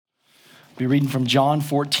Be reading from John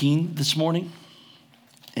 14 this morning,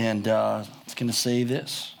 and it's going to say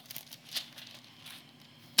this.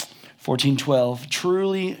 14:12,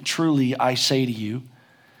 truly, truly, I say to you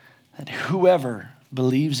that whoever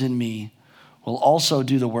believes in me will also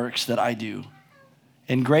do the works that I do,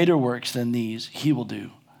 and greater works than these he will do,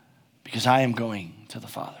 because I am going to the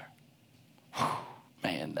Father. Whew,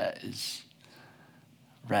 man, that is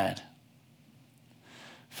rad.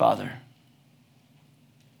 Father,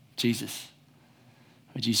 Jesus,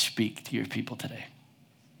 would you speak to your people today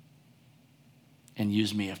and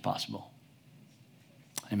use me if possible?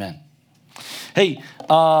 Amen. Hey,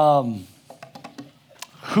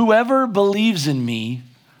 whoever believes in me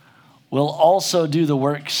will also do the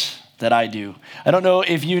works that I do. I don't know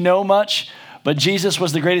if you know much, but Jesus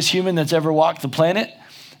was the greatest human that's ever walked the planet.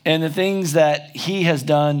 And the things that he has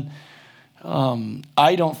done,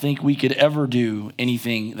 I don't think we could ever do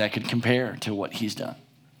anything that could compare to what he's done.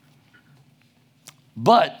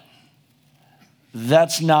 But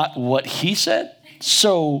that's not what he said.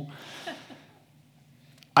 So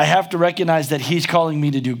I have to recognize that he's calling me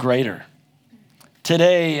to do greater.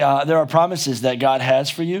 Today, there are promises that God has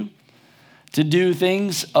for you to do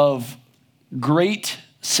things of great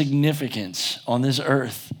significance on this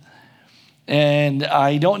earth. And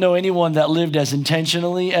I don't know anyone that lived as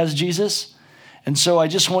intentionally as Jesus. And so I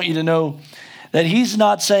just want you to know that he's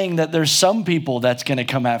not saying that there's some people that's going to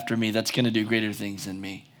come after me that's going to do greater things than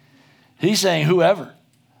me. He's saying whoever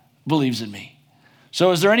believes in me.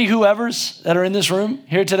 So is there any whoever's that are in this room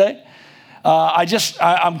here today?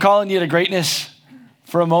 I'm calling you to greatness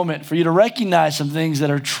for a moment, for you to recognize some things that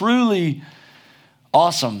are truly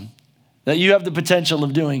awesome, that you have the potential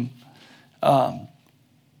of doing.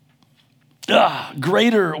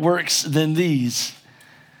 Greater works than these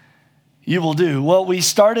you will do. Well, we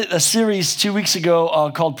started a series 2 weeks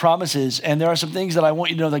ago called Promises, and there are some things that I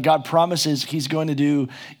want you to know that God promises he's going to do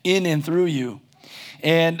in and through you.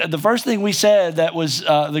 And the first thing we said that was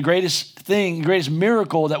the greatest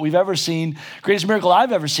miracle that we've ever seen, greatest miracle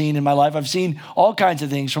I've ever seen in my life. I've seen all kinds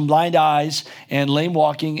of things, from blind eyes and lame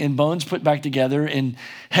walking and bones put back together and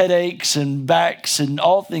headaches and backs and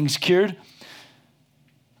all things cured.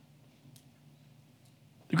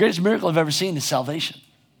 The greatest miracle I've ever seen is salvation,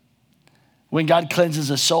 when God cleanses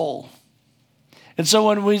a soul. And so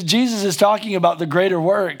when Jesus is talking about the greater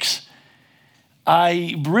works,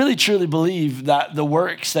 I really truly believe that the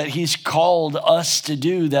works that he's called us to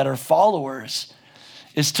do that are followers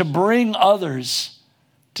is to bring others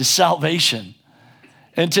to salvation.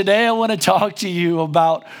 And today I want to talk to you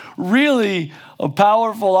about really a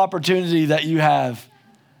powerful opportunity that you have,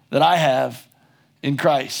 that I have in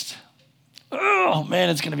Christ. Oh, man,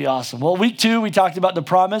 it's going to be awesome. Well, week 2, we talked about the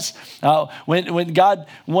promise. When God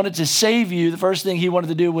wanted to save you, the first thing he wanted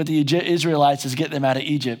to do with the Israelites is get them out of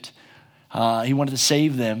Egypt. He wanted to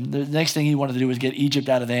save them. The next thing he wanted to do was get Egypt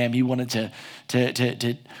out of them. He wanted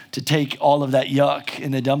to take all of that yuck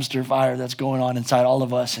in the dumpster fire that's going on inside all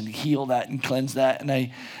of us and heal that and cleanse that. And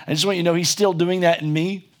I just want you to know he's still doing that in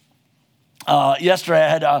me. Yesterday, I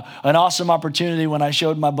had an awesome opportunity when I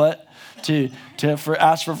showed my butt to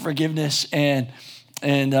ask for forgiveness and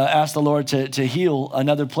ask the Lord to heal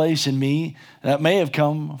another place in me that may have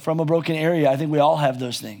come from a broken area. I think we all have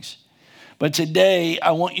those things. But today,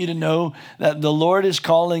 I want you to know that the Lord is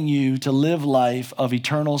calling you to live life of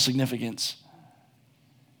eternal significance.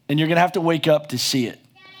 And you're going to have to wake up to see it.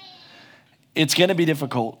 It's going to be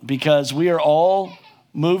difficult because we are all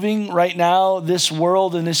moving right now. This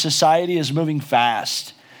world and this society is moving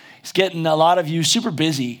fast. It's getting a lot of you super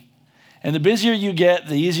busy. And the busier you get,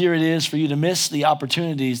 the easier it is for you to miss the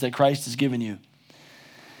opportunities that Christ has given you.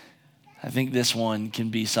 I think this one can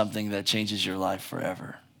be something that changes your life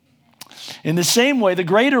forever. In the same way, the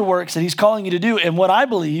greater works that he's calling you to do, and what I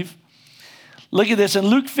believe, look at this, in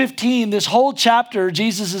Luke 15, this whole chapter,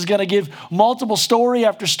 Jesus is going to give multiple story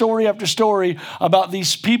after story after story about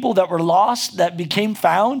these people that were lost, that became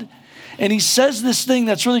found. And he says this thing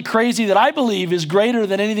that's really crazy that I believe is greater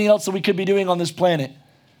than anything else that we could be doing on this planet.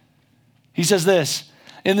 He says this,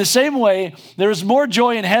 in the same way, there is more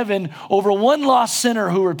joy in heaven over one lost sinner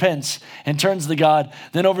who repents and turns to God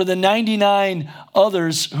than over the 99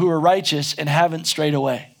 others who are righteous and haven't strayed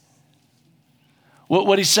away.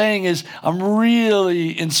 What he's saying is, I'm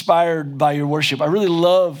really inspired by your worship. I really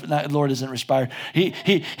love, Lord isn't inspired.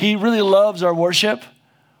 He really loves our worship,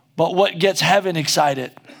 but what gets heaven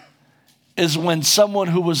excited is when someone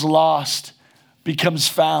who was lost becomes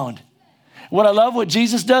found. What I love what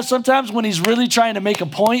Jesus does sometimes when he's really trying to make a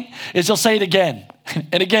point is he'll say it again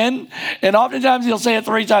and again. And oftentimes he'll say it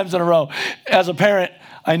 3 times in a row. As a parent,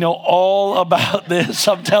 I know all about this.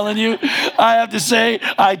 I'm telling you, I have to say,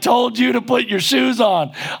 I told you to put your shoes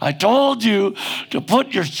on. I told you to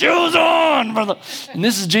put your shoes on. And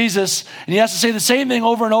this is Jesus. And he has to say the same thing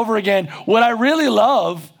over and over again. What I really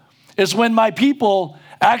love is when my people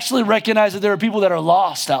actually recognize that there are people that are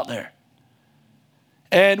lost out there.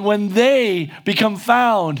 And when they become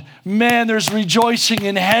found, man, there's rejoicing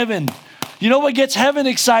in heaven. You know what gets heaven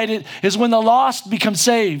excited is when the lost become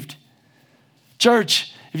saved.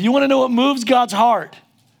 Church, if you want to know what moves God's heart,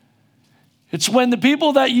 it's when the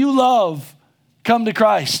people that you love come to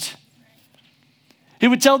Christ. He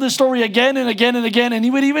would tell this story again and again and again, and he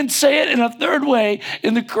would even say it in a third way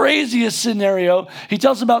in the craziest scenario. He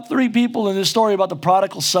tells about 3 people in this story about the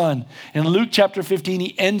prodigal son. In Luke chapter 15,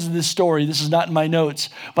 he ends this story, this is not in my notes,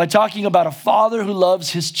 by talking about a father who loves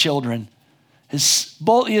his children. He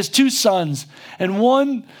has 2 sons, and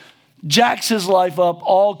one jacks his life up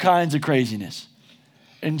all kinds of craziness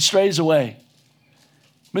and strays away.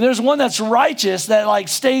 I mean, there's one that's righteous that like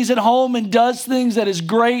stays at home and does things that is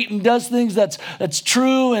great and does things that's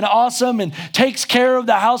true and awesome and takes care of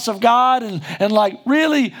the house of God and like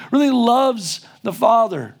really, really loves the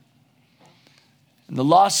Father. And the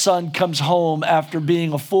lost son comes home after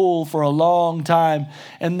being a fool for a long time.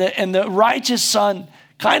 And the righteous son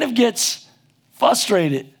kind of gets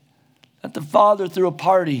frustrated that the father threw a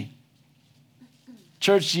party.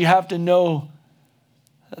 Church, you have to know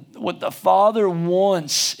what the Father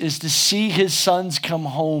wants is to see his sons come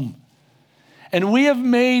home. And we have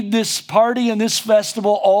made this party and this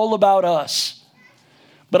festival all about us.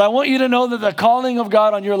 But I want you to know that the calling of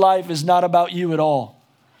God on your life is not about you at all.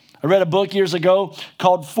 I read a book years ago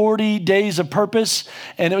called 40 Days of Purpose,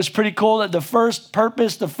 and it was pretty cool that the first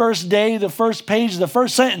purpose, the first day, the first page, the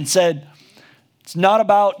first sentence said, it's not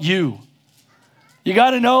about you. You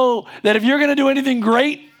got to know that if you're going to do anything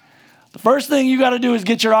great, the first thing you got to do is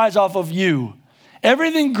get your eyes off of you.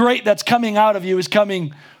 Everything great that's coming out of you is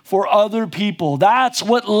coming for other people. That's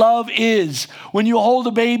what love is. When you hold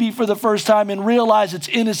a baby for the first time and realize its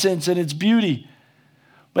innocence and its beauty.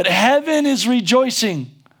 But heaven is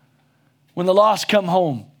rejoicing when the lost come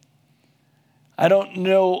home. I don't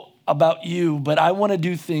know about you, but I want to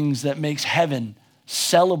do things that makes heaven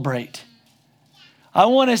celebrate. I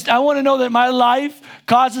want to know that my life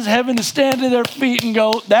causes heaven to stand to their feet and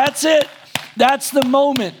go, that's it. That's the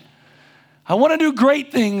moment. I want to do great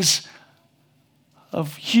things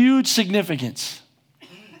of huge significance.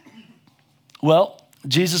 Well,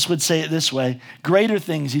 Jesus would say it this way. Greater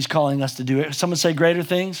things he's calling us to do. Someone say greater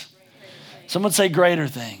things. Someone say greater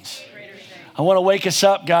things. I want to wake us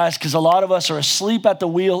up, guys, because a lot of us are asleep at the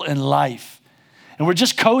wheel in life. And we're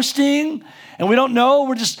just coasting, and we don't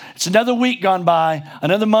know. It's another week gone by,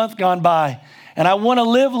 another month gone by. And I want to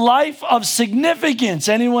live life of significance.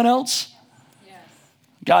 Anyone else? Yes.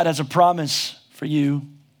 God has a promise for you.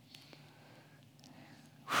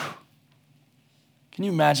 Whew. Can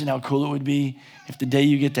you imagine how cool it would be if the day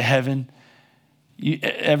you get to heaven,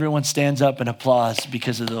 everyone stands up and applauds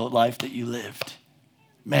because of the life that you lived?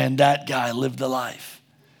 Man, that guy lived the life.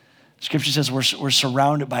 Scripture says we're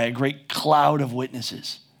surrounded by a great cloud of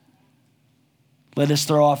witnesses. Let us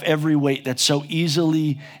throw off every weight that so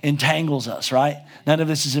easily entangles us, right? None of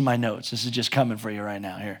this is in my notes. This is just coming for you right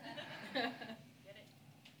now here.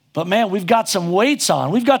 But man, we've got some weights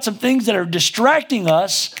on. We've got some things that are distracting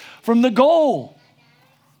us from the goal.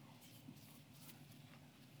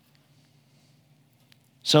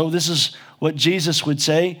 So this is what Jesus would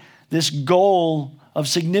say, this goal of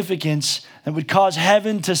significance that would cause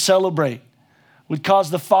heaven to celebrate, would cause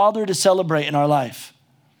the Father to celebrate in our life.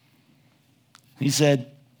 He said,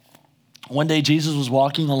 one day Jesus was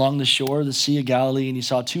walking along the shore of the Sea of Galilee, and he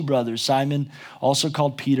saw 2 brothers, Simon, also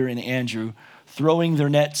called Peter, and Andrew, throwing their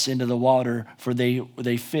nets into the water, for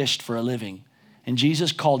they fished for a living. And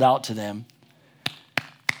Jesus called out to them.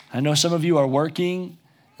 I know some of you are working,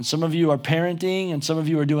 and some of you are parenting, and some of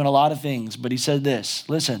you are doing a lot of things, but he said this,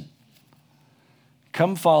 listen,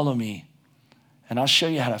 come follow me, and I'll show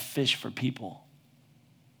you how to fish for people.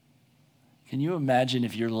 Can you imagine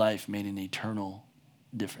if your life made an eternal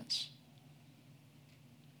difference?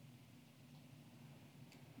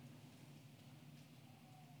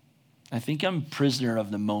 I think I'm a prisoner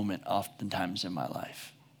of the moment oftentimes in my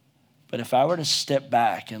life. But if I were to step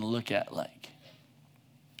back and look at like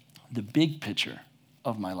the big picture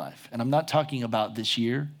of my life, and I'm not talking about this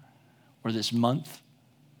year or this month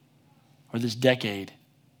or this decade,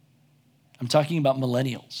 I'm talking about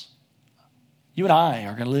millennials. You and I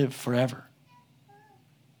are going to live forever.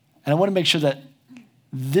 And I want to make sure that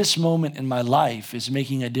this moment in my life is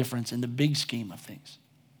making a difference in the big scheme of things.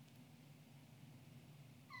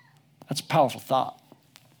 That's a powerful thought.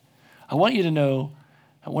 I want you to know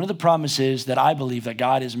that one of the promises that I believe that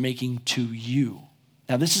God is making to you.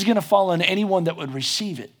 Now, this is going to fall on anyone that would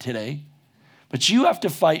receive it today, but you have to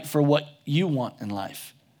fight for what you want in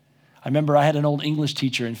life. I remember I had an old English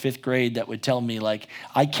teacher in 5th grade that would tell me, like,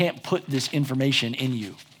 I can't put this information in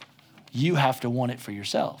you. You have to want it for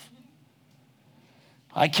yourself.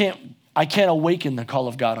 I can't awaken the call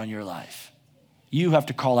of God on your life. You have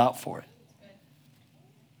to call out for it.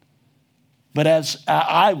 But as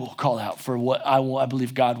I will call out for what I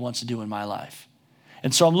believe God wants to do in my life.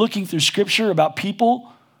 And so I'm looking through scripture about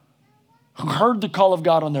people who heard the call of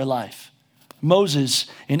God on their life. Moses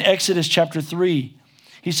in Exodus chapter 3,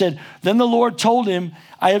 he said, "Then the Lord told him,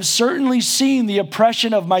 I have certainly seen the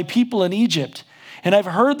oppression of my people in Egypt, and I've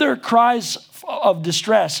heard their cries of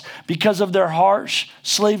distress because of their harsh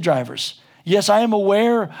slave drivers. Yes, I am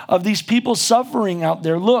aware of these people suffering out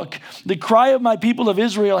there. Look, the cry of my people of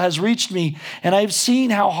Israel has reached me, and I have seen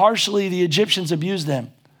how harshly the Egyptians abuse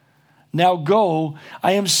them. Now go,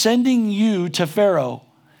 I am sending you to Pharaoh,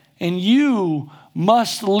 and you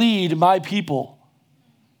must lead my people."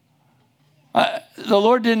 The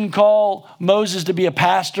Lord didn't call Moses to be a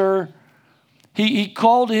pastor. He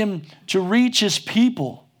called him to reach his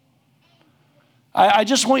people. I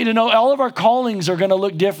just want you to know all of our callings are going to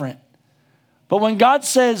look different. But when God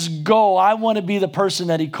says go, I want to be the person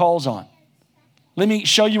that he calls on. Let me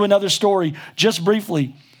show you another story just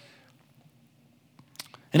briefly.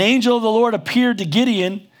 An angel of the Lord appeared to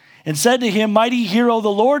Gideon and said to him, "Mighty hero,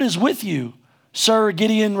 the Lord is with you." "Sir,"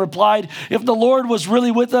 Gideon replied, "if the Lord was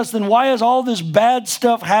really with us, then why is all this bad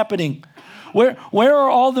stuff happening? Where are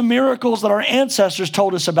all the miracles that our ancestors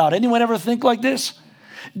told us about?" Anyone ever think like this?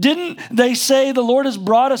 "Didn't they say the Lord has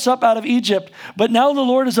brought us up out of Egypt, but now the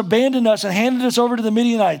Lord has abandoned us and handed us over to the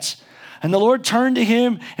Midianites?" And the Lord turned to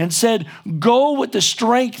him and said, "Go with the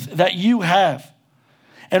strength that you have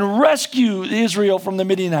and rescue Israel from the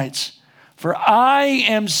Midianites, for I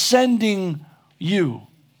am sending you."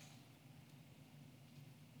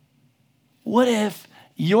 What if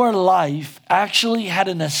your life actually had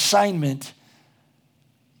an assignment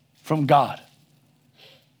from God?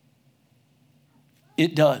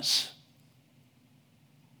 It does.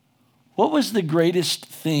 What was the greatest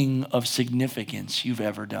thing of significance you've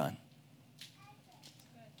ever done?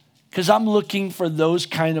 Because I'm looking for those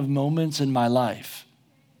kind of moments in my life.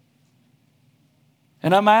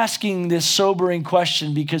 And I'm asking this sobering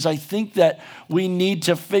question because I think that we need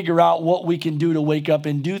to figure out what we can do to wake up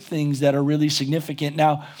and do things that are really significant.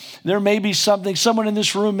 Now, there may be someone in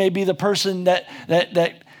this room may be the person that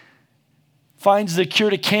finds the cure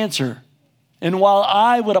to cancer. And while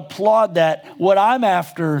I would applaud that, what I'm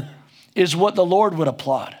after is what the Lord would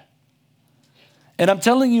applaud. And I'm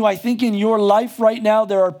telling you, I think in your life right now,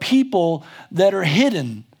 there are people that are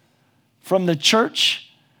hidden from the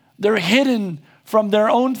church. They're hidden from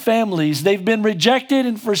their own families. They've been rejected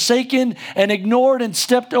and forsaken and ignored and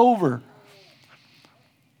stepped over.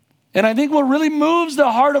 And I think what really moves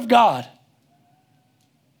the heart of God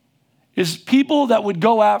is people that would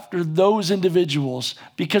go after those individuals,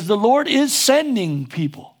 because the Lord is sending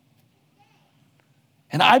people.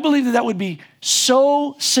 And I believe that would be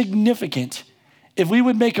so significant if we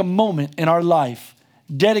would make a moment in our life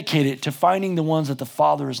dedicated to finding the ones that the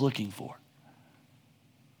Father is looking for.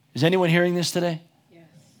 Is anyone hearing this today? Yes.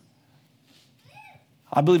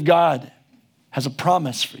 I believe God has a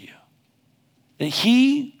promise for you, that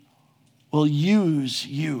he will use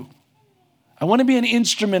you. I want to be an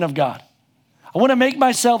instrument of God. I want to make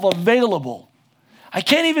myself available. I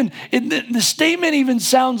can't even, the statement even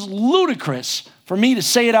sounds ludicrous for me to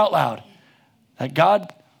say it out loud, that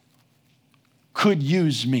God could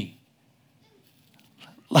use me.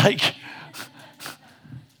 Like,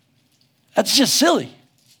 that's just silly.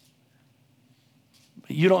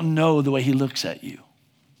 But you don't know the way he looks at you.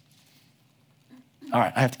 All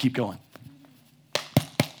right, I have to keep going.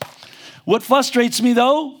 What frustrates me,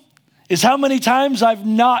 though, is how many times I've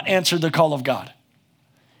not answered the call of God.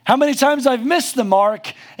 How many times I've missed the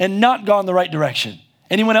mark and not gone the right direction.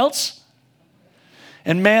 Anyone else?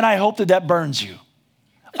 And man, I hope that burns you.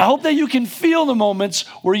 I hope that you can feel the moments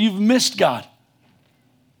where you've missed God.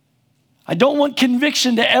 I don't want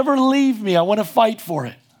conviction to ever leave me. I want to fight for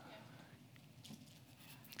it.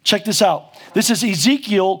 Check this out. This is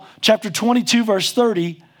Ezekiel chapter 22, verse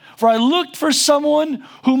 30. "For I looked for someone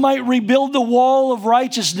who might rebuild the wall of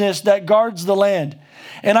righteousness that guards the land.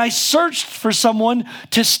 And I searched for someone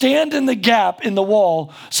to stand in the gap in the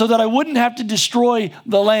wall so that I wouldn't have to destroy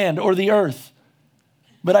the land or the earth.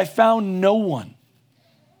 But I found no one."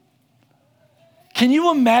 Can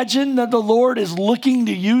you imagine that the Lord is looking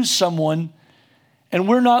to use someone and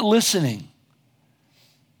we're not listening?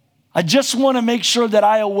 I just want to make sure that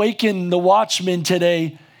I awaken the watchman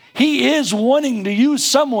today. He is wanting to use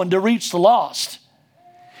someone to reach the lost.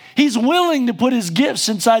 He's willing to put his gifts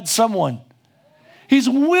inside someone. He's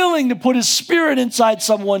willing to put his spirit inside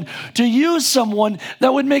someone, to use someone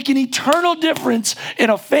that would make an eternal difference in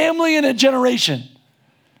a family and a generation.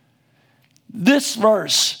 This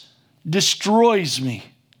verse destroys me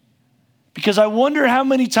because I wonder how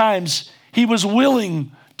many times he was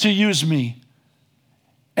willing to use me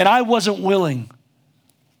and I wasn't willing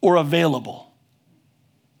or available.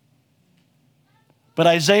 But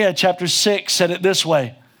Isaiah chapter 6 said it this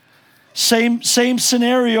way. Same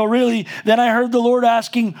scenario, really. Then I heard the Lord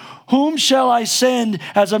asking, whom shall I send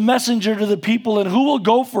as a messenger to the people, and who will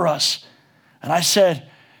go for us? And I said,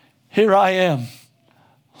 here I am,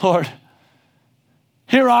 Lord.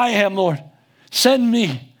 Here I am, Lord. Send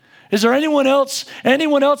me. Is there anyone else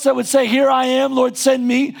that would say, here I am, Lord, send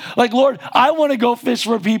me? Like, Lord, I want to go fish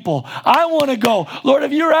for people. I want to go. Lord,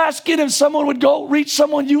 if you're asking if someone would go reach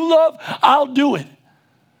someone you love, I'll do it.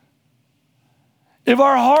 If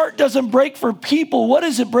our heart doesn't break for people, what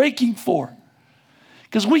is it breaking for?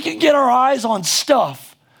 Because we can get our eyes on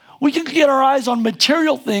stuff. We can get our eyes on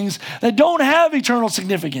material things that don't have eternal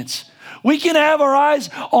significance. We can have our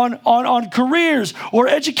eyes on careers or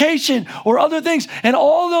education or other things. And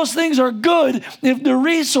all those things are good if the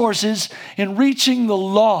resources in reaching the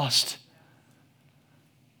lost.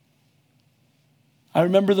 I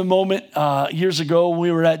remember the moment years ago when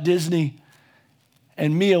we were at Disney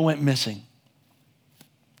and Mia went missing.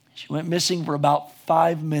 She went missing for about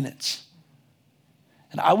 5 minutes.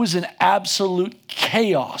 And I was in absolute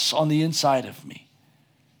chaos on the inside of me.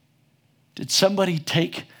 Did somebody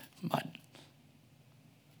take my...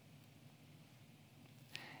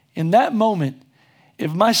 In that moment,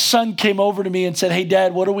 if my son came over to me and said, hey,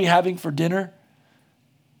 Dad, what are we having for dinner?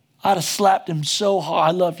 I'd have slapped him so hard.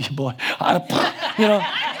 I love you, boy.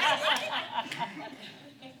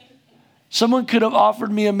 Someone could have offered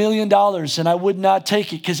me $1 million and I would not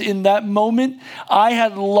take it because in that moment, I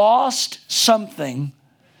had lost something.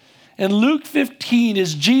 And Luke 15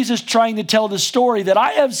 is Jesus trying to tell the story that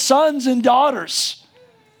I have sons and daughters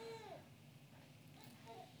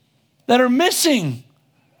that are missing.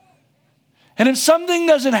 And if something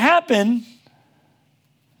doesn't happen,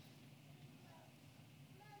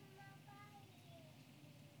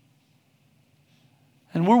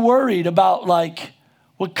 and we're worried about like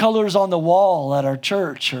what color's on the wall at our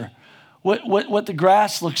church or what the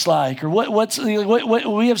grass looks like or what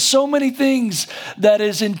we have so many things that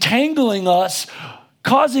is entangling us,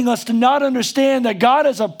 causing us to not understand that God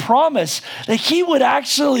has a promise that he would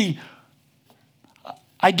actually,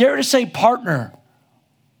 I dare to say, partner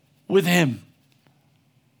with him.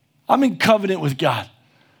 I'm in covenant with God.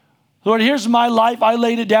 Lord, here's my life. I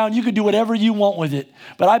laid it down. You can do whatever you want with it.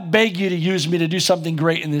 But I beg you to use me to do something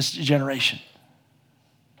great in this generation.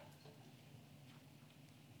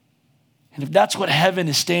 And if that's what heaven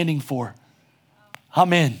is standing for,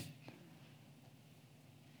 I'm in.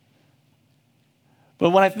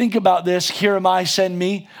 But when I think about this, here am I, send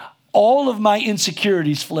me, all of my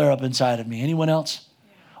insecurities flare up inside of me. Anyone else?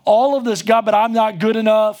 All of this, God, but I'm not good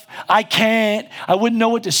enough. I can't. I wouldn't know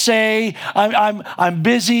what to say. I'm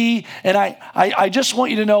busy. And I just want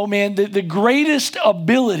you to know, man, the greatest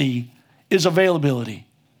ability is availability.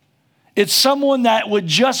 It's someone that would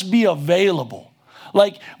just be available.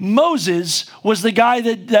 Like Moses was the guy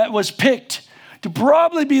that was picked to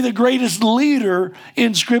probably be the greatest leader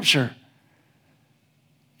in Scripture.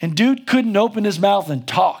 And dude couldn't open his mouth and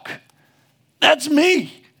talk. That's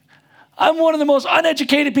me. I'm one of the most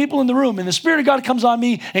uneducated people in the room, and the Spirit of God comes on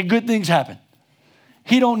me and good things happen.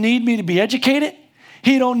 He don't need me to be educated.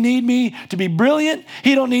 He don't need me to be brilliant.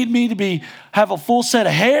 He don't need me to have a full set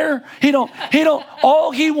of hair. He don't,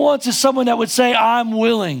 all he wants is someone that would say, I'm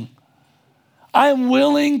willing. I'm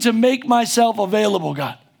willing to make myself available,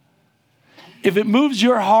 God. If it moves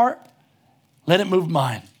your heart, let it move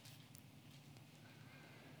mine.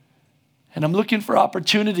 And I'm looking for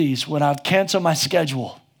opportunities when I cancel my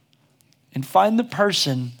schedule and find the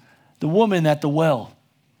person, the woman at the well,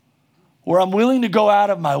 where I'm willing to go out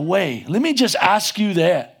of my way. Let me just ask you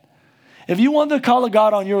that. If you want the call of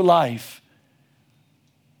God on your life,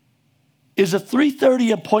 is a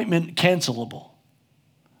 3:30 appointment cancelable?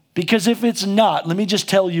 Because if it's not, let me just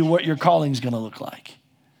tell you what your calling is going to look like.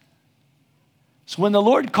 So when the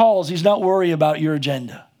Lord calls, he's not worried about your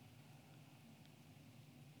agenda.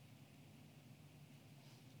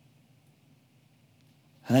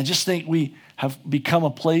 And I just think we have become a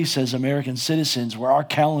place as American citizens where our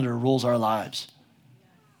calendar rules our lives.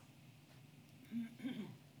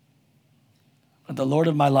 But the Lord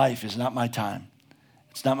of my life is not my time.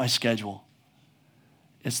 It's not my schedule.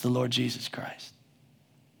 It's the Lord Jesus Christ.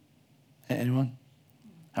 Anyone?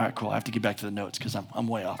 All right, cool. I have to get back to the notes because I'm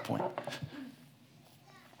way off point.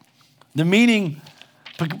 The meaning,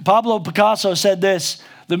 Pablo Picasso said this,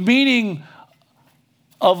 the meaning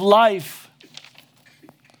of life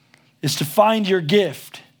is to find your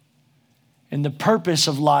gift, and the purpose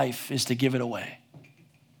of life is to give it away.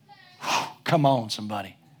 Whew, come on,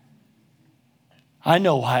 somebody. I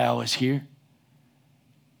know why I was here.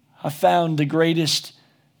 I found the greatest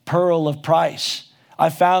pearl of price. I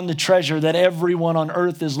found the treasure that everyone on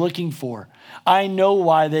earth is looking for. I know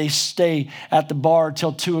why they stay at the bar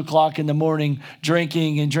till 2 o'clock in the morning,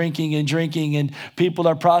 drinking and drinking and drinking, and people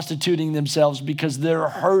are prostituting themselves because they're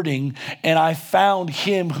hurting, and I found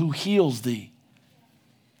him who heals thee.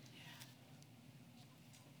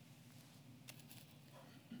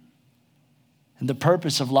 And the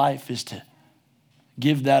purpose of life is to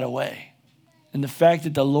give that away. And the fact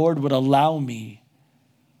that the Lord would allow me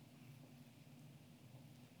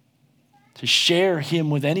to share him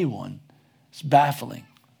with anyone is baffling.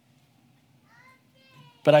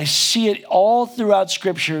 But I see it all throughout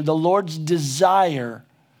Scripture, the Lord's desire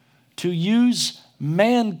to use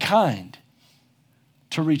mankind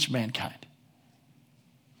to reach mankind.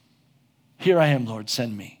 Here I am, Lord,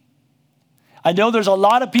 send me. I know there's a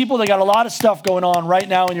lot of people that got a lot of stuff going on right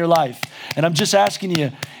now in your life. And I'm just asking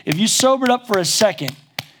you, if you sobered up for a second,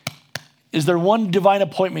 is there one divine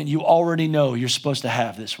appointment you already know you're supposed to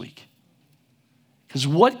have this week? Because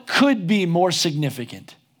what could be more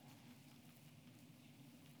significant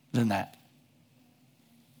than that?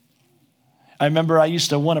 I remember I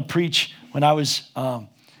used to want to preach when I was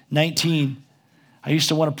 19. I used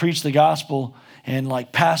to want to preach the gospel and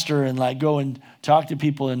like pastor and like go and talk to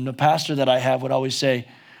people. And the pastor that I have would always say,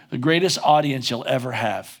 the greatest audience you'll ever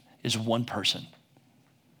have is one person.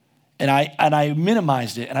 And I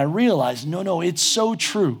minimized it and I realized, no, it's so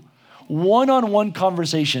true. One-on-one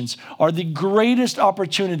conversations are the greatest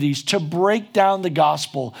opportunities to break down the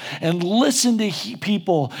gospel and listen to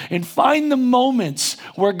people and find the moments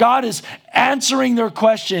where God is answering their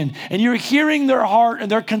question and you're hearing their heart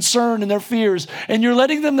and their concern and their fears, and you're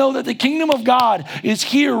letting them know that the kingdom of God is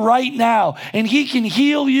here right now and he can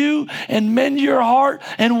heal you and mend your heart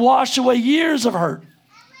and wash away years of hurt.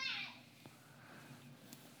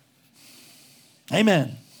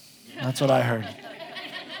 Amen. That's what I heard.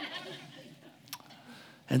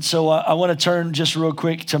 And so I want to turn just real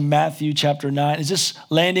quick to Matthew chapter 9. Is this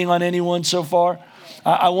landing on anyone so far?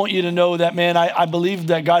 I want you to know that, man, I believe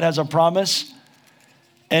that God has a promise.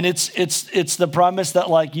 And it's the promise that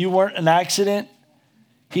like you weren't an accident.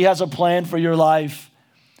 He has a plan for your life.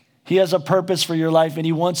 He has a purpose for your life, and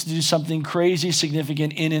he wants to do something crazy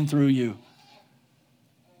significant in and through you.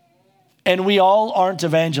 And we all aren't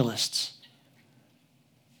evangelists,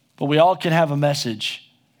 but we all can have a message.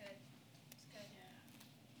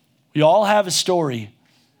 We all have a story.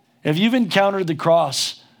 If you've encountered the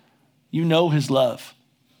cross, you know his love.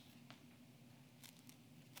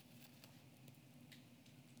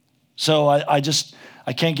 So I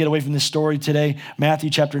can't get away from this story today. Matthew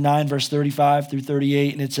chapter 9, verse 35 through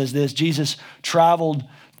 38. And it says this: Jesus traveled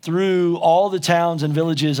through all the towns and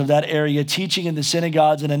villages of that area, teaching in the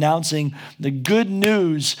synagogues and announcing the good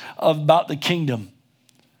news about the kingdom.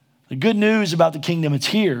 The good news about the kingdom, it's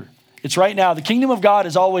here. It's right now. The kingdom of God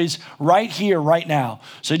is always right here, right now.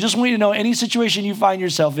 So I just want you to know, any situation you find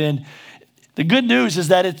yourself in, the good news is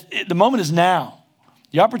that the moment is now.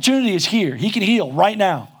 The opportunity is here. He can heal right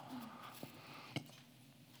now.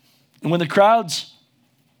 And when he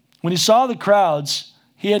saw the crowds,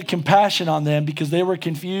 he had compassion on them because they were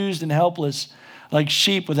confused and helpless like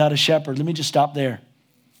sheep without a shepherd. Let me just stop there.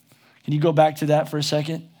 Can you go back to that for a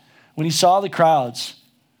second? When he saw the crowds,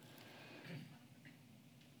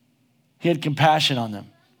 he had compassion on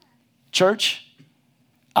them. Church,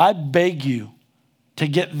 I beg you to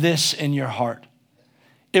get this in your heart.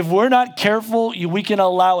 If we're not careful, we can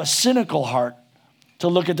allow a cynical heart to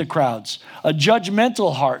look at the crowds, a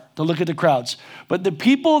judgmental heart to look at the crowds. But the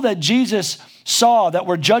people that Jesus saw that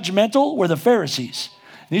were judgmental were the Pharisees.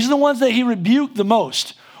 These are the ones that he rebuked the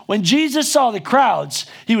most. When Jesus saw the crowds,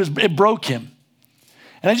 it broke him.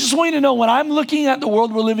 And I just want you to know, when I'm looking at the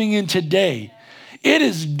world we're living in today, it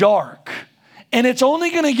is dark, and it's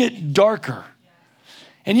only going to get darker.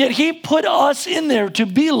 And yet he put us in there to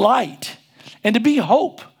be light and to be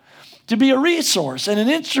hope, to be a resource and an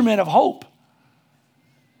instrument of hope.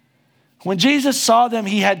 When Jesus saw them,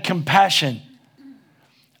 he had compassion.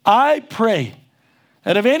 I pray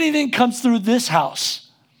that if anything comes through this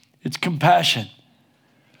house, it's compassion.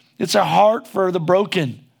 It's a heart for the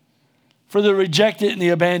broken, for the rejected and the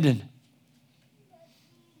abandoned.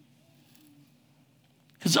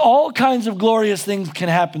 Because all kinds of glorious things can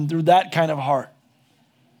happen through that kind of heart.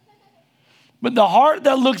 But the heart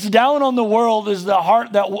that looks down on the world is the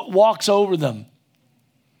heart that walks over them.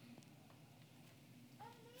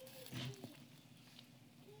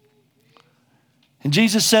 And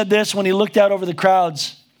Jesus said this when he looked out over the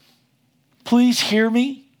crowds. Please hear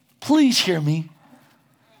me. Please hear me.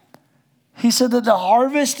 He said that the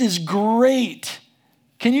harvest is great.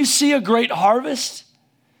 Can you see a great harvest?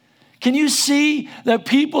 Can you see that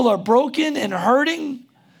people are broken and hurting?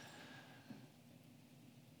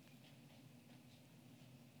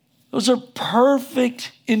 Those are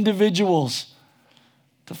perfect individuals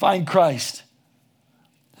to find Christ.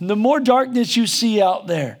 And the more darkness you see out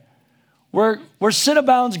there, where sin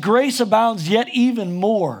abounds, grace abounds, yet even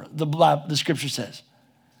more, the scripture says.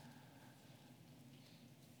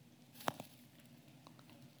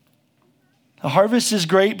 The harvest is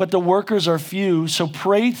great, but the workers are few. So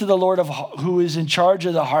pray to the Lord who is in charge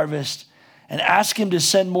of the harvest and ask him to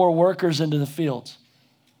send more workers into the fields.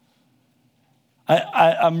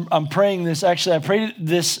 I'm praying this. Actually, I prayed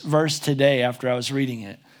this verse today after I was reading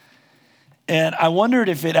it. And I wondered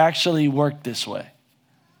if it actually worked this way.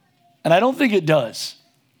 And I don't think it does.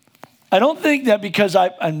 I don't think that because I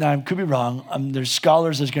could be wrong. There's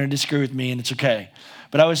scholars that's going to disagree with me, and it's okay.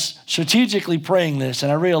 But I was strategically praying this,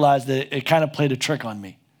 and I realized that it kind of played a trick on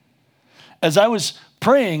me. As I was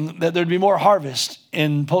praying that there'd be more harvest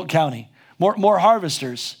in Polk County, more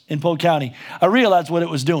harvesters in Polk County, I realized what it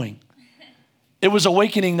was doing. It was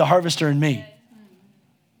awakening the harvester in me.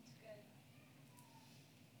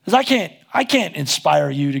 Because I can't inspire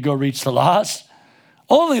you to go reach the lost.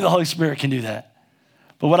 Only the Holy Spirit can do that.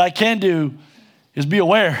 But what I can do is be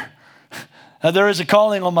aware that there is a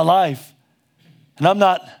calling on my life. And I'm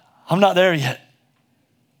not there yet.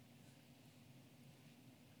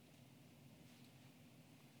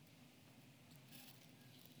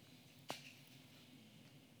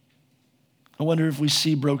 I wonder if we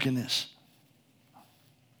see brokenness.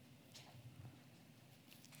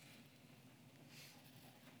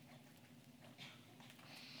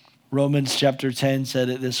 Romans chapter 10 said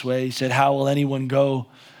it this way. He said, how will anyone go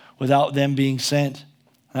without them being sent?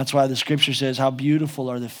 That's why the scripture says, how beautiful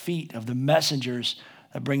are the feet of the messengers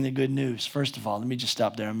that bring the good news. First of all, let me just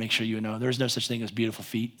stop there and make sure you know there's no such thing as beautiful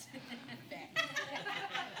feet.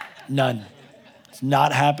 None. It's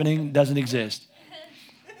not happening, doesn't exist.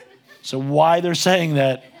 So why they're saying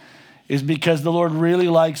that is because the Lord really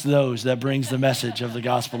likes those that brings the message of the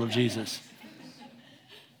gospel of Jesus.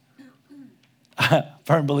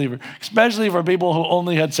 Firm believer, especially for people who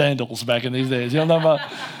only had sandals back in these days. You know what I'm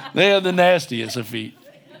talking about? They had the nastiest of feet.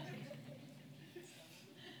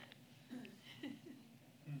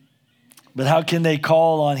 But how can they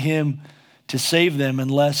call on him to save them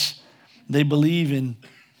unless they believe in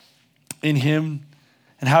him?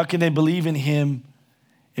 And how can they believe in him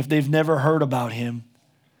if they've never heard about him?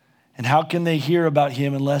 And how can they hear about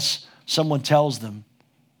him unless someone tells them?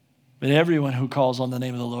 But everyone who calls on the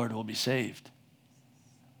name of the Lord will be saved.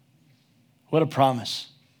 What a promise.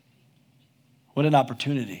 What an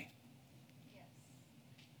opportunity.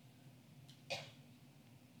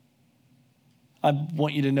 I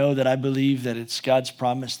want you to know that I believe that it's God's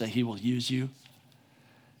promise that he will use you.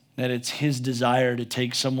 That it's his desire to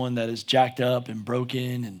take someone that is jacked up and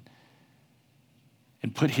broken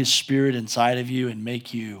and put his spirit inside of you and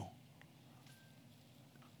make you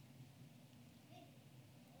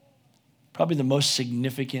probably the most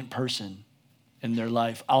significant person in their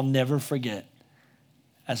life. I'll never forget,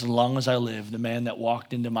 as long as I live, the man that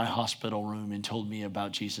walked into my hospital room and told me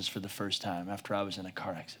about Jesus for the first time after I was in a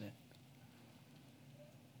car accident.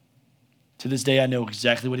 To this day, I know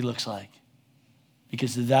exactly what he looks like,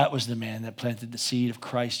 because that was the man that planted the seed of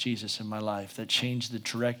Christ Jesus in my life that changed the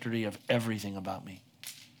trajectory of everything about me.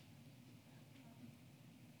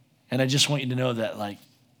 And I just want you to know that,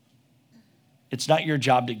 it's not your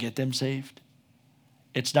job to get them saved.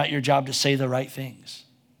 It's not your job to say the right things.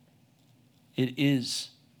 It is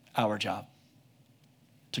our job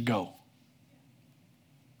to go.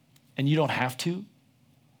 And you don't have to.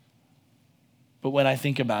 But when I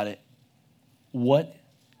think about it, what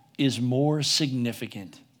is more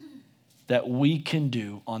significant that we can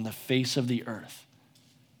do on the face of the earth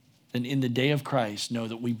than in the day of Christ know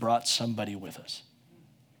that we brought somebody with us?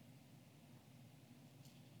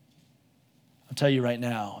 I'll tell you right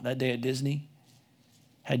now, that day at Disney,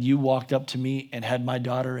 had you walked up to me and had my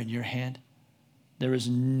daughter in your hand, there is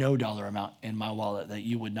no dollar amount in my wallet that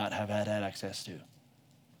you would not have had access to.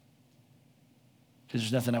 Because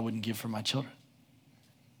there's nothing I wouldn't give for my children.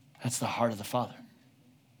 That's the heart of the Father.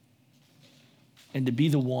 And to be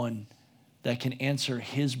the one that can answer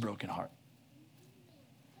his broken heart.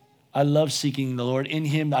 I love seeking the Lord. In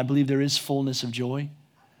him, I believe there is fullness of joy.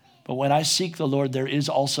 But when I seek the Lord, there is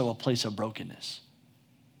also a place of brokenness.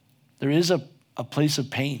 There is a place of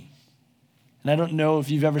pain. And I don't know if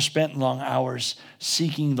you've ever spent long hours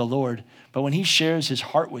seeking the Lord, but when he shares his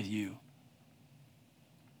heart with you,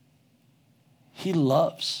 he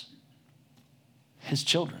loves his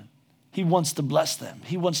children. He wants to bless them.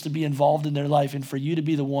 He wants to be involved in their life. And for you to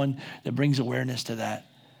be the one that brings awareness to that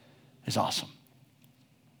is awesome.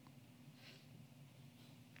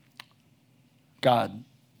 God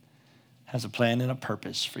has a plan and a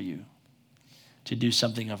purpose for you to do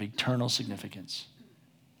something of eternal significance.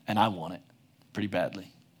 And I want it pretty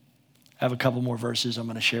badly. I have a couple more verses I'm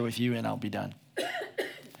going to share with you and I'll be done.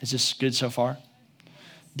 Is this good so far?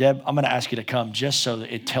 Deb, I'm going to ask you to come just so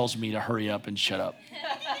that it tells me to hurry up and shut up.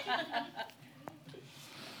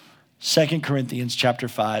 2 Corinthians chapter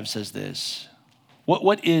 5 says this.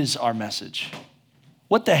 What is our message?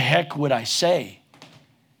 What the heck would I say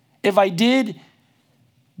if I did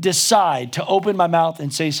decide to open my mouth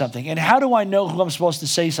and say something? And how do I know who I'm supposed to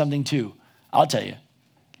say something to? I'll tell you.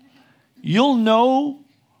 You'll know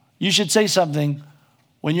you should say something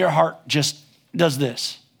when your heart just does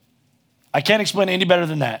this. I can't explain it any better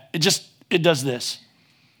than that. It does this.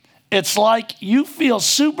 It's like you feel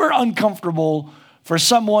super uncomfortable for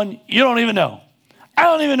someone you don't even know. I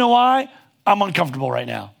don't even know why I'm uncomfortable right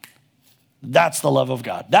now. That's the love of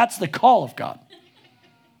God. That's the call of God.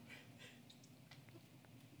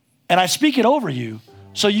 And I speak it over you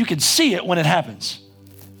so you can see it when it happens.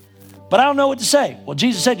 But I don't know what to say. Well,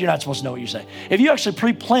 Jesus said you're not supposed to know what you say. If you actually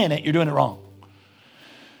pre-plan it, you're doing it wrong.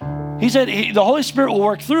 He said the Holy Spirit will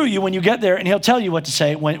work through you when you get there, and he'll tell you what to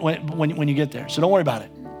say when you get there. So don't worry about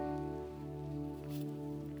it.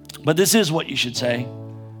 But this is what you should say.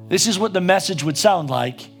 This is what the message would sound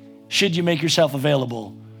like should you make yourself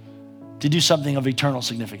available to do something of eternal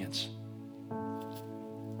significance.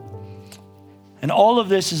 And all of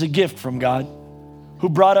this is a gift from God who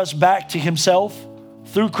brought us back to himself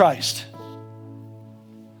through Christ.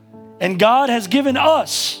 And God has given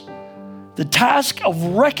us the task of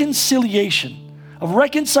reconciliation, of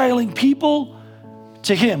reconciling people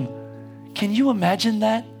to him. Can you imagine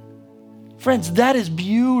that? Friends, that is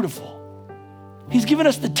beautiful. He's given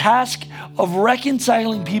us the task of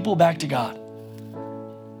reconciling people back to God.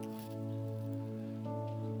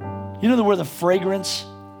 You know that we're the fragrance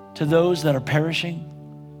to those that are perishing?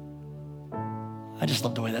 I just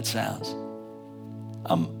love the way that sounds.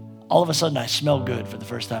 All of a sudden I smell good for the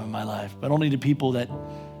first time in my life, but only to people that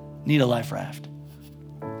need a life raft.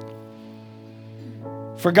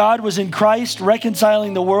 For God was in Christ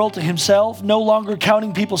reconciling the world to himself, no longer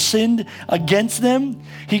counting people's sin against them.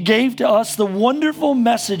 He gave to us the wonderful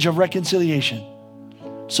message of reconciliation.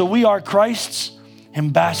 So we are Christ's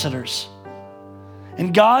ambassadors.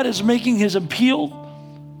 And God is making his appeal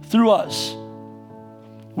through us.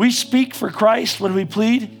 We speak for Christ when we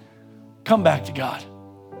plead, come back to God.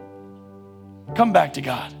 Come back to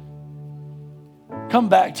God. Come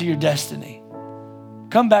back to your destiny.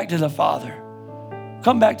 Come back to the Father.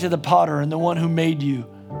 Come back to the potter and the one who made you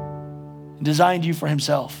and designed you for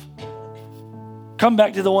himself. Come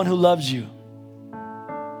back to the one who loves you.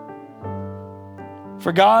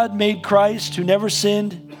 For God made Christ, who never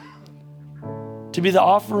sinned, to be the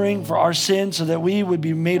offering for our sins so that we would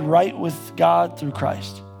be made right with God through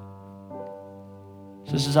Christ.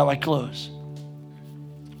 So this is how I close.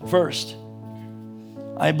 First,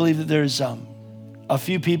 I believe that there's a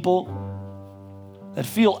few people that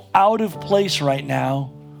feel out of place right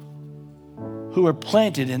now who are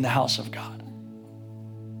planted in the house of God.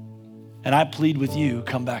 And I plead with you,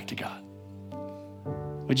 come back to God.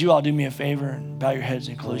 Would you all do me a favor and bow your heads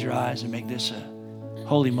and close your eyes and make this a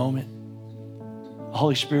holy moment? The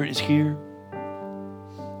Holy Spirit is here.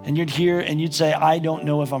 And you're here and you'd say, I don't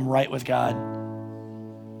know if I'm right with God.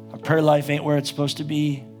 My prayer life ain't where it's supposed to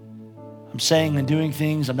be. I'm saying and doing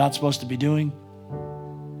things I'm not supposed to be doing.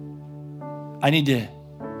 I need to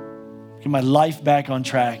get my life back on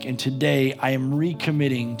track. And today I am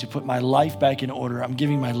recommitting to put my life back in order. I'm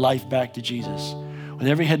giving my life back to Jesus. With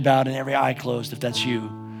every head bowed and every eye closed, if that's you,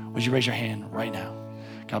 would you raise your hand right now?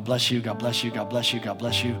 God bless you, God bless you, God bless you, God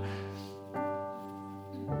bless you.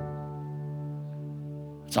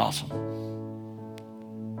 It's awesome.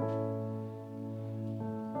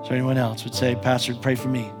 Is there anyone else would say, Pastor, pray for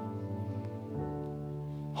me?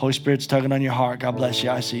 Holy Spirit's tugging on your heart. God bless you.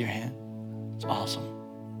 I see your hand. It's awesome.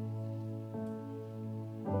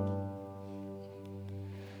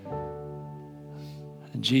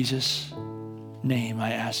 In Jesus' name,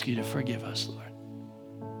 I ask you to forgive us, Lord.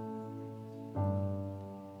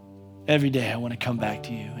 Every day I want to come back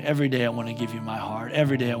to you. Every day I want to give you my heart.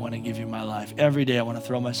 Every day I want to give you my life. Every day I want to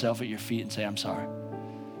throw myself at your feet and say, I'm sorry.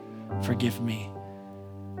 Forgive me.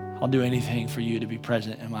 I'll do anything for you to be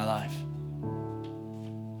present in my life.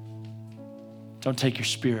 Don't take your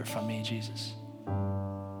spirit from me, Jesus.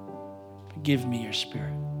 But give me your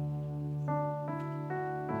spirit.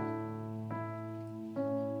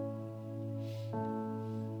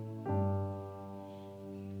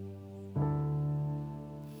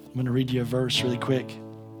 I'm going to read you a verse really quick,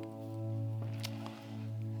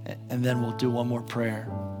 and then we'll do one more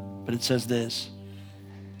prayer. But it says this: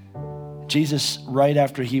 Jesus, right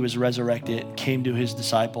after he was resurrected, came to his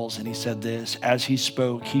disciples, and he said this. As he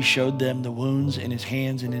spoke, he showed them the wounds in his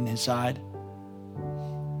hands and in his side.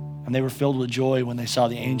 And they were filled with joy when they saw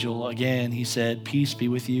the angel. Again, he said, peace be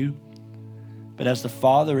with you. But as the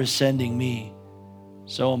Father is sending me,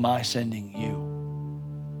 so am I sending you.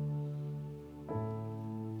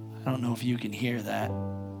 I don't know if you can hear that,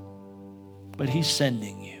 but he's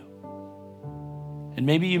sending you. And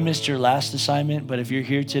maybe you missed your last assignment, but if you're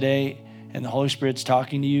here today and the Holy Spirit's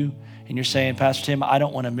talking to you and you're saying, Pastor Tim, I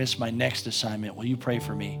don't want to miss my next assignment, will you pray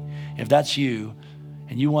for me? If that's you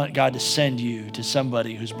and you want God to send you to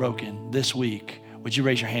somebody who's broken this week, would you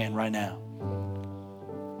raise your hand right now?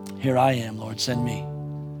 Here I am, Lord, send me.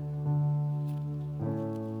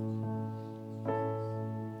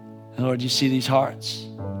 And Lord, you see these hearts.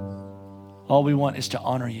 All we want is to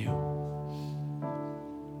honor you.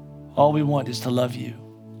 All we want is to love you.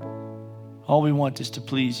 All we want is to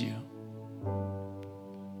please you.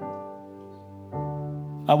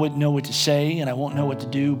 I wouldn't know what to say and I won't know what to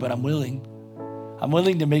do, but I'm willing. I'm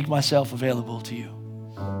willing to make myself available to you.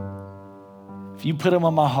 If you put them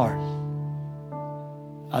on my heart,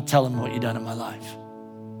 I'll tell them what you've done in my life.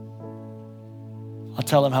 I'll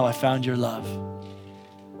tell them how I found your love.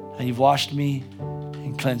 How you've washed me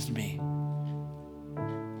and cleansed me.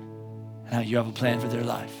 And how you have a plan for their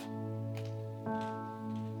life.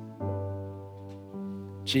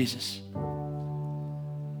 Jesus,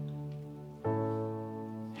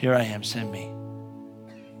 here I am, send me.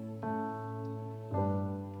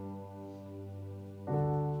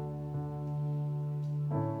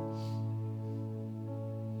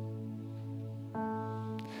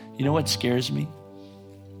 You know what scares me?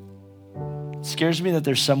 It scares me that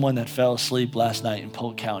there's someone that fell asleep last night in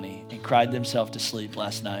Polk County and cried themselves to sleep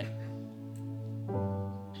last night.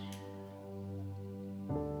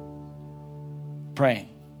 Praying,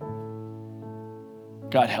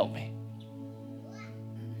 God help me.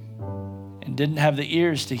 And didn't have the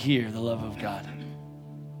ears to hear the love of God.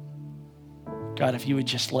 God, if you would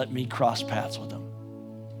just let me cross paths with them,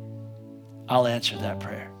 I'll answer that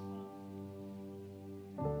prayer.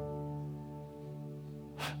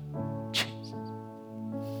 Jesus.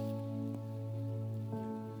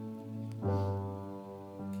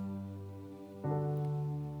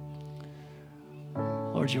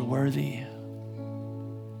 Lord, you're worthy.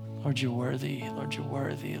 Lord, you're worthy. Lord, you're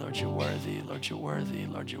worthy. Lord, you're worthy. Lord, you're worthy.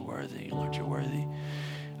 Lord, you're worthy. Lord, you're worthy.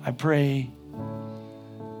 I pray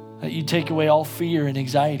that you take away all fear and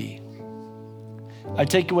anxiety. I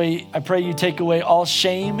pray you take away all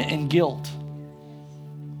shame and guilt.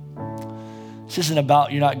 This isn't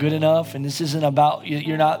about you're not good enough, and this isn't about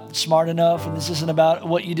you're not smart enough, and this isn't about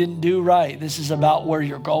what you didn't do right. This is about where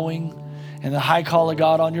you're going and the high call of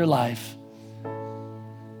God on your life.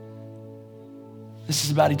 This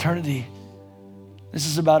is about eternity. This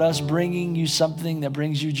is about us bringing you something that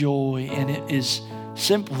brings you joy, and it is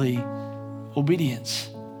simply obedience.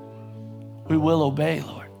 We will obey,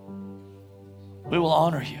 Lord. We will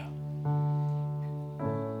honor you.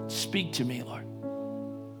 Speak to me, Lord.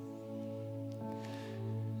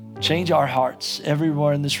 Change our hearts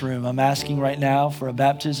everywhere in this room. I'm asking right now for a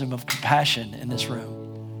baptism of compassion in this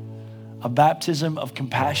room. A baptism of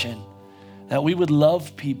compassion, that we would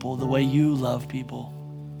love people the way you love people.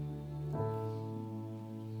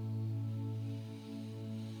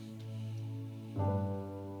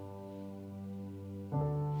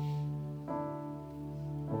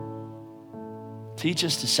 Teach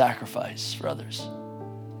us to sacrifice for others.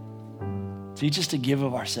 Teach us to give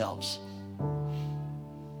of ourselves.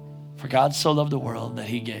 For God so loved the world that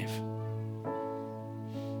he gave.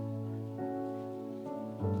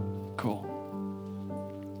 Cool.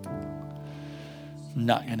 I'm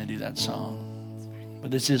not going to do that song,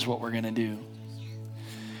 but this is what we're going to do.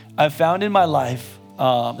 I've found in my life,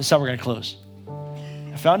 this is how we're going to close.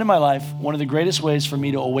 I found in my life, one of the greatest ways for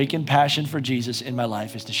me to awaken passion for Jesus in my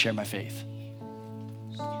life is to share my faith.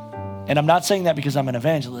 And I'm not saying that because I'm an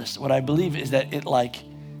evangelist. What I believe is that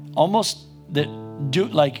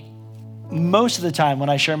most of the time when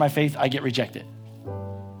I share my faith, I get rejected.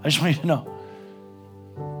 I just want you to know.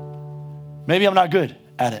 Maybe I'm not good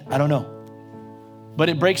at it. I don't know. But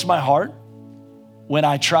it breaks my heart when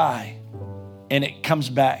I try and it comes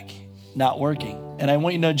back not working. And I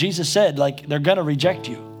want you to know, Jesus said, like, they're going to reject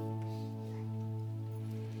you.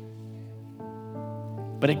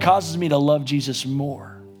 But it causes me to love Jesus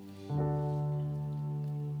more.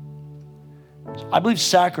 I believe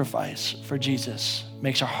sacrifice for Jesus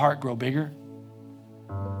makes our heart grow bigger.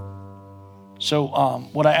 So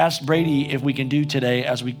what I asked Brady if we can do today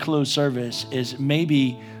as we close service is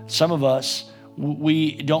maybe some of us,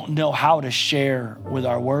 we don't know how to share with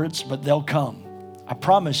our words, but they'll come. I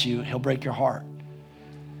promise you, he'll break your heart.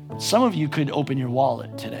 Some of you could open your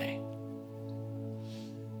wallet today.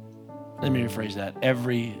 Let me rephrase that.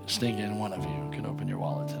 Every stinking one of you can open your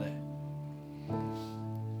wallet today.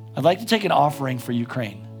 I'd like to take an offering for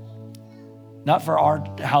Ukraine. Not for our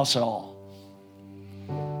house at all.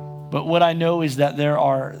 But what I know is that there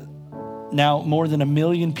are now more than 1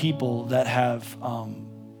 million people that have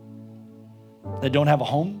that don't have a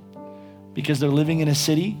home because they're living in a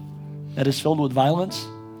city that is filled with violence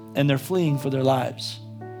and they're fleeing for their lives.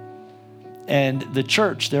 And the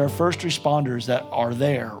church, there are first responders that are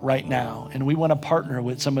there right now. And we want to partner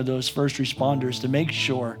with some of those first responders to make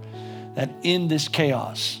sure that in this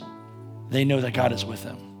chaos, they know that God is with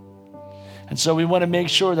them. And so we want to make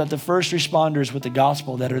sure that the first responders with the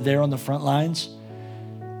gospel that are there on the front lines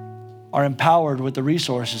are empowered with the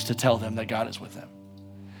resources to tell them that God is with them.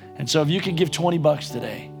 And so if you can give $20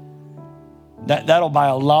 today, that'll buy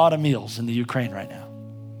a lot of meals in the Ukraine right now.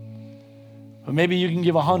 But maybe you can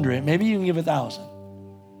give 100, maybe you can give 1,000.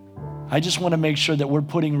 I just want to make sure that we're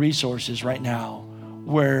putting resources right now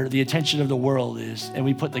where the attention of the world is, and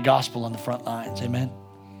we put the gospel on the front lines, amen?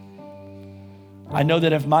 I know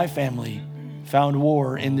that if my family found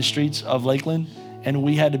war in the streets of Lakeland and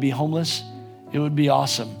we had to be homeless, it would be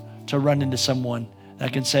awesome to run into someone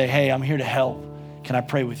that can say, hey, I'm here to help. Can I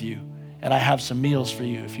pray with you? And I have some meals for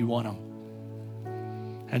you if you want them.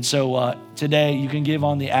 And so today you can give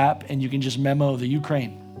on the app and you can just memo the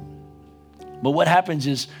Ukraine. But what happens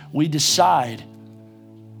is we decide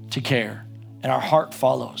to care and our heart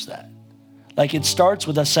follows that. Like it starts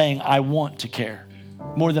with us saying, I want to care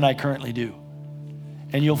more than I currently do.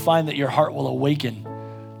 And you'll find that your heart will awaken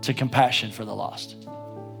to compassion for the lost.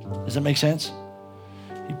 Does that make sense?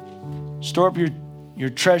 Store up your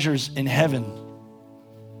treasures in heaven,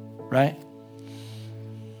 right?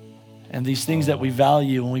 And these things that we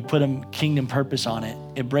value, when we put a kingdom purpose on it,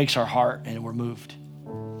 it breaks our heart and we're moved.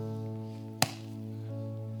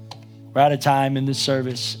 We're out of time in this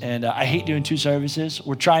service, and I hate doing 2 services.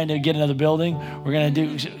 We're trying to get another building. We're going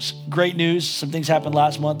to do great news. Some things happened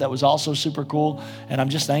last month that was also super cool, and I'm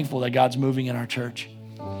just thankful that God's moving in our church.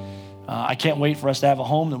 I can't wait for us to have a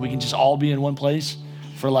home that we can just all be in one place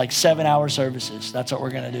for like 7-hour services. That's what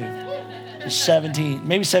we're going to do. Just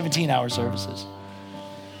 17-hour services.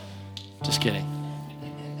 Just kidding.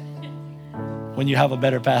 When you have a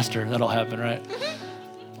better pastor, that'll happen, right?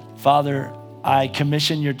 Father, I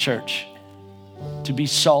commission your church to be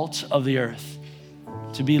salt of the earth,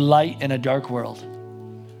 to be light in a dark world,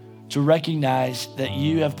 to recognize that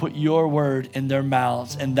you have put your word in their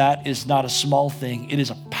mouths, and that is not a small thing. It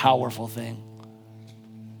is a powerful thing.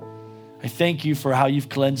 I thank you for how you've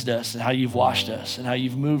cleansed us and how you've washed us and how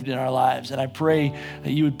you've moved in our lives. And I pray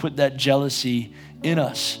that you would put that jealousy in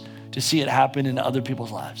us to see it happen in other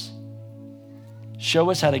people's lives.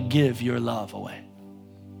 Show us how to give your love away.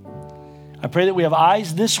 I pray that we have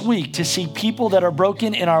eyes this week to see people that are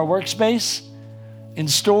broken in our workspace, in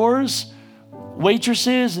stores,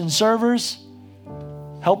 waitresses and servers.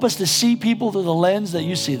 Help us to see people through the lens that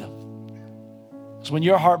you see them. Because when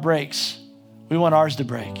your heart breaks, we want ours to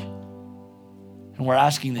break. And we're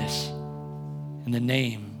asking this in the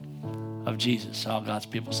name of Jesus. All God's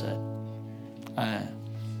people said.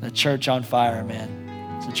 The church on fire,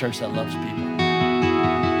 man. It's a church that loves people.